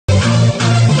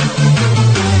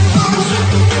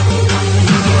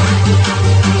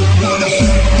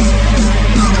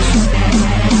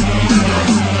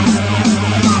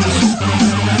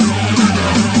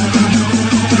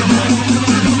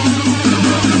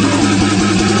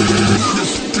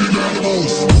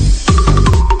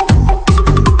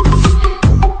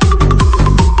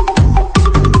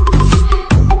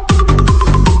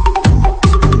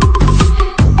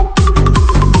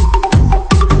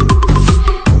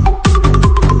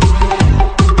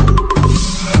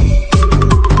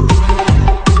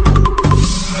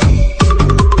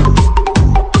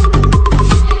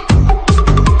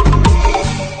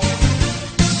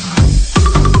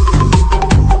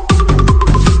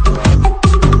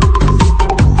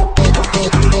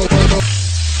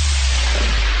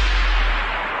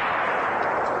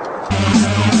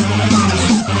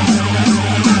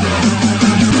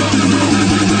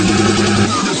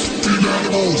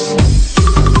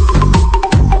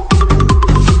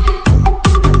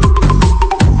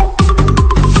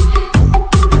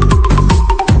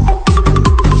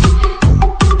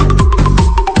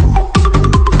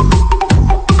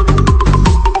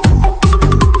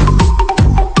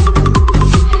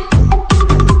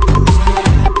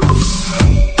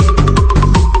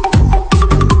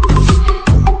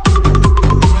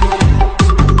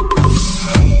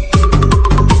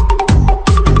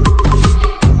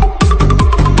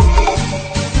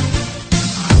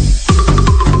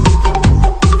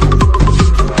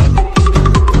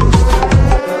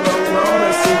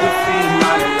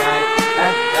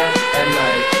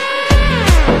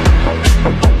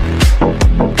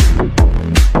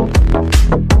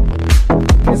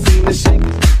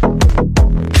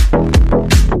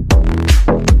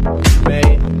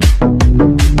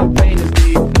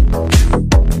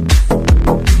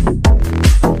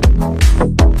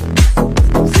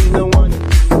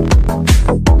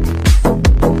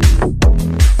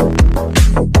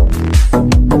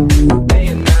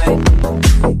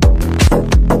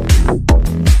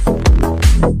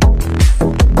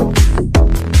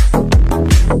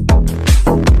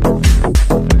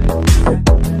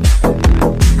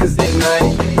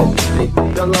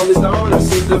The lonely stoner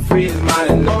seems to free his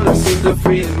mind. Loner seems to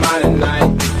free his mind at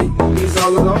night. He's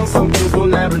all alone, some things will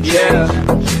never change.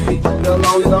 The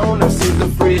lonely loner seems to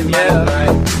free his mind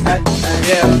at night.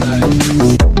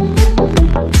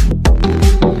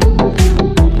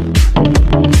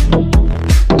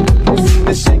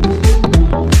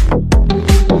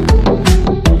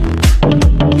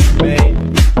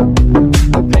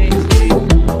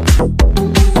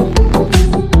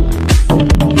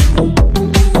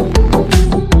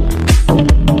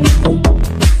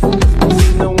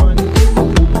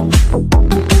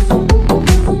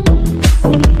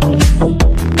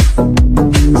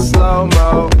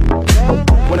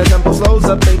 Slows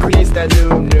up and creates that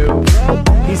new.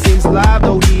 He seems alive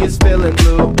though he is feeling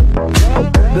blue.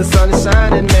 The sun is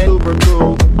shining, man, super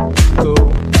cool.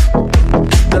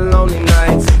 The lonely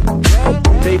nights,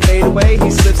 they fade away,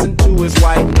 he slips into his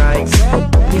white nights.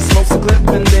 He smokes a clip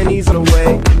and then he's on the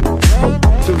way.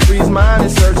 To free his mind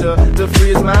and search her, to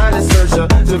free his mind and search her,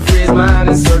 to free his mind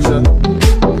and search her.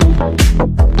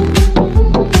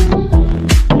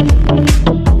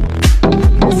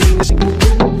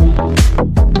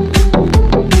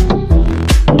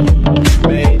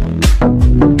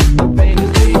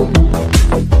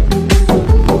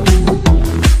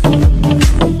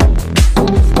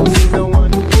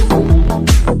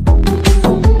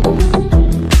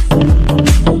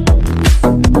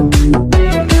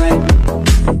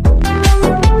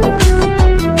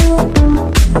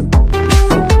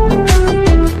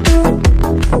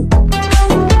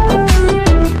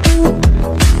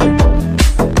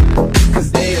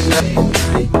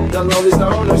 The lonely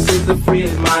stoner seems to free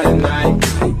his mind at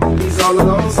night. He's all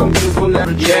alone, some things will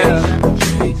never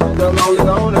change. The lonely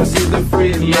loner